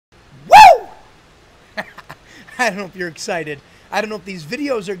I don't know if you're excited. I don't know if these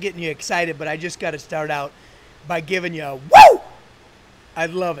videos are getting you excited, but I just got to start out by giving you a woo! I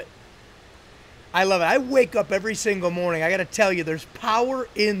love it. I love it. I wake up every single morning. I got to tell you, there's power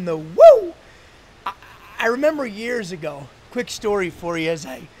in the woo! I remember years ago, quick story for you as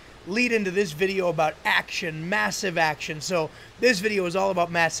I lead into this video about action, massive action. So this video is all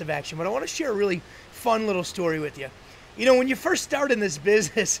about massive action, but I want to share a really fun little story with you. You know, when you first start in this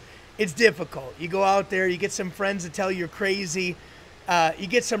business, it's difficult. You go out there, you get some friends that tell you you're crazy, you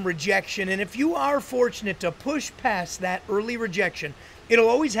get some rejection, and if you are fortunate to push past that early rejection, it'll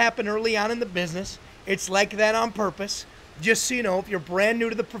always happen early on in the business. It's like that on purpose. Just so you know, if you're brand new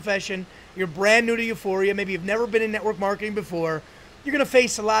to the profession, you're brand new to Euphoria, maybe you've never been in network marketing before, you're going to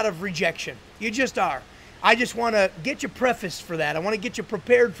face a lot of rejection. You just are. I just want to get you prefaced for that. I want to get you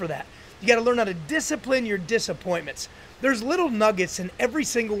prepared for that. You got to learn how to discipline your disappointments. There's little nuggets in every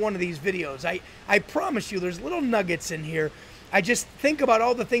single one of these videos. I promise you there's little nuggets in here. I just think about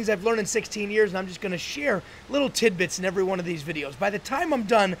all the things I've learned in 16 years, and I'm just going to share little tidbits in every one of these videos. By the time I'm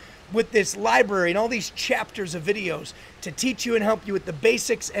done with this library and all these chapters of videos to teach you and help you with the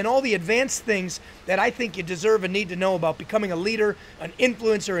basics and all the advanced things that I think you deserve and need to know about becoming a leader, an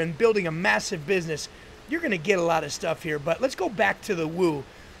influencer, and building a massive business, you're going to get a lot of stuff here. But let's go back to the woo.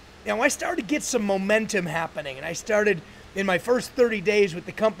 Now, I started to get some momentum happening, and I started in my first 30 days with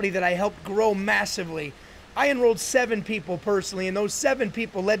the company that I helped grow massively. I enrolled 7 people personally, and those 7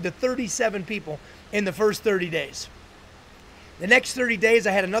 people led to 37 people in the first 30 days. The next 30 days,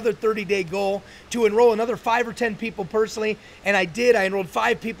 I had another 30-day goal to enroll another 5 or 10 people personally, and I did. I enrolled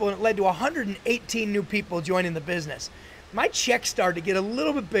 5 people, and it led to 118 new people joining the business. My check started to get a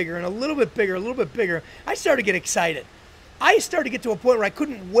little bit bigger and a little bit bigger, a little bit bigger. I started to get excited. I started to get to a point where I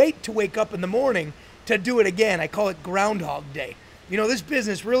couldn't wait to wake up in the morning to do it again. I call it Groundhog Day. You know, this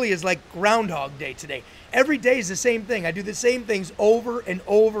business really is like Groundhog Day today. Every day is the same thing. I do the same things over and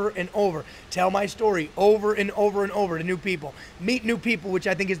over and over. Tell my story over and over and over to new people. Meet new people, which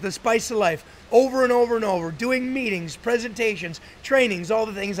I think is the spice of life, over and over and over. Doing meetings, presentations, trainings, all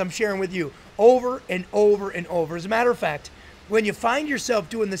the things I'm sharing with you, over and over and over. As a matter of fact, when you find yourself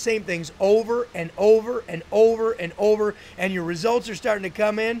doing the same things over and over and over and over, and your results are starting to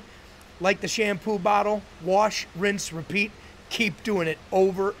come in, like the shampoo bottle, wash, rinse, repeat, keep doing it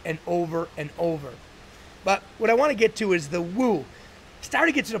over and over and over. But what I want to get to is the woo.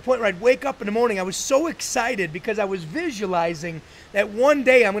 Started to get to the point where I'd wake up in the morning. I was so excited because I was visualizing that one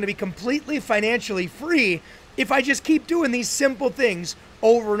day I'm going to be completely financially free if I just keep doing these simple things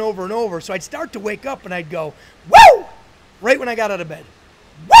over and over and over. So I'd start to wake up and I'd go, woo! Right when I got out of bed.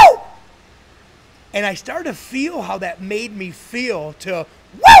 Woo! And I started to feel how that made me feel to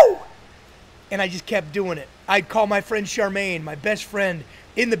woo! And I just kept doing it. I'd call my friend Charmaine, my best friend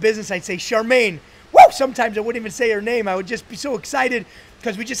in the business. I'd say, Charmaine, woo! Sometimes I wouldn't even say her name. I would just be so excited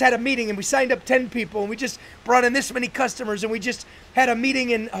because we just had a meeting and we signed up 10 people and we just brought in this many customers and we just had a meeting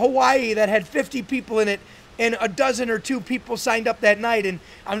in Hawaii that had 50 people in it and a dozen or 2 people signed up that night, and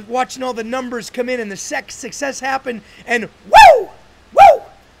I'm watching all the numbers come in and the success happen, and woo! Woo!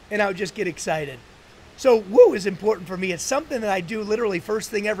 And I would just get excited. So woo is important for me. It's something that I do literally first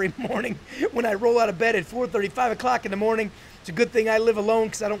thing every morning when I roll out of bed at 4:30, 5 o'clock in the morning. It's a good thing I live alone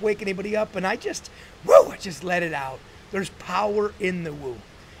because I don't wake anybody up, and I just, woo, I just let it out. There's power in the woo.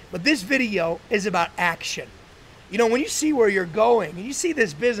 But this video is about action. You know, when you see where you're going and you see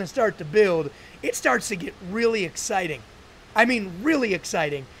this business start to build, it starts to get really exciting. I mean, really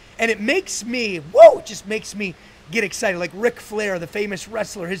exciting. And it makes me, whoa, it just makes me get excited. Like Ric Flair, the famous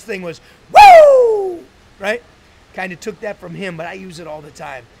wrestler, his thing was, woo, right? Kind of took that from him, but I use it all the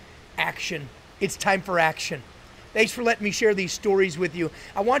time. Action. It's time for action. Thanks for letting me share these stories with you.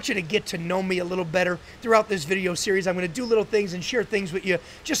 I want you to get to know me a little better throughout this video series. I'm going to do little things and share things with you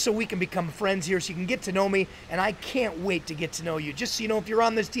just so we can become friends here, so you can get to know me, and I can't wait to get to know you. Just so you know, if you're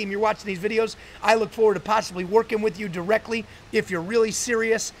on this team, you're watching these videos, I look forward to possibly working with you directly if you're really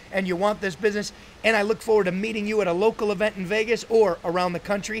serious and you want this business, and I look forward to meeting you at a local event in Vegas or around the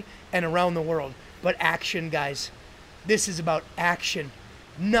country and around the world. But action, guys. This is about action.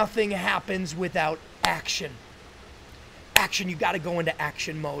 Nothing happens without action. Action, you got to go into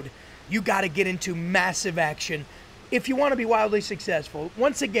action mode. You got to get into massive action if you want to be wildly successful.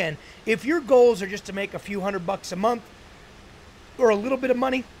 Once again, if your goals are just to make a few $100 a month or a little bit of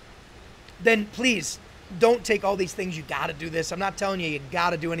money, then please don't take all these things. You got to do this. I'm not telling you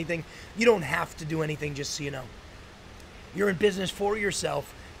got to do anything. You don't have to do anything, just so you know. You're in business for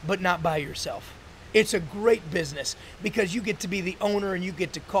yourself, but not by yourself. It's a great business because you get to be the owner and you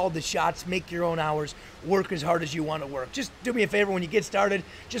get to call the shots, make your own hours, work as hard as you want to work. Just do me a favor when you get started,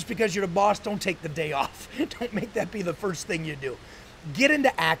 just because you're the boss, don't take the day off. Don't make that be the first thing you do. Get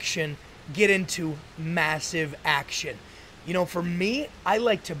into action, get into massive action. You know, for me, I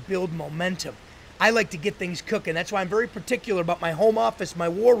like to build momentum. I like to get things cooking. That's why I'm very particular about my home office, my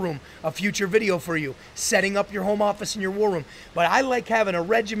war room, a future video for you, setting up your home office and your war room. But I like having a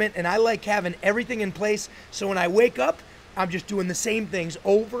regiment and I like having everything in place so when I wake up, I'm just doing the same things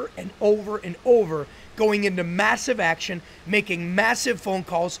over and over and over, going into massive action, making massive phone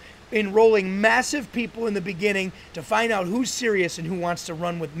calls, enrolling massive people in the beginning to find out who's serious and who wants to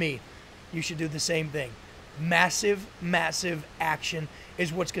run with me. You should do the same thing. Massive, massive action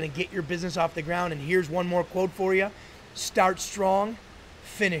is what's going to get your business off the ground. And here's one more quote for you. Start strong,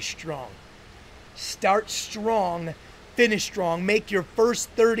 finish strong. Start strong, finish strong. Make your first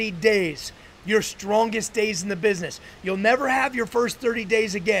 30 days your strongest days in the business. You'll never have your first 30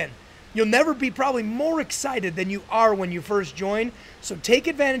 days again. You'll never be probably more excited than you are when you first join. So take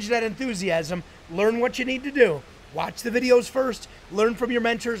advantage of that enthusiasm. Learn what you need to do. Watch the videos first, learn from your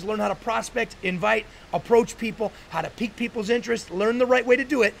mentors, learn how to prospect, invite, approach people, how to pique people's interest, learn the right way to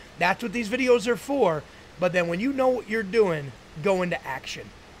do it. That's what these videos are for. But then when you know what you're doing, go into action.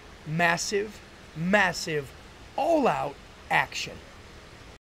 Massive, massive, all-out action.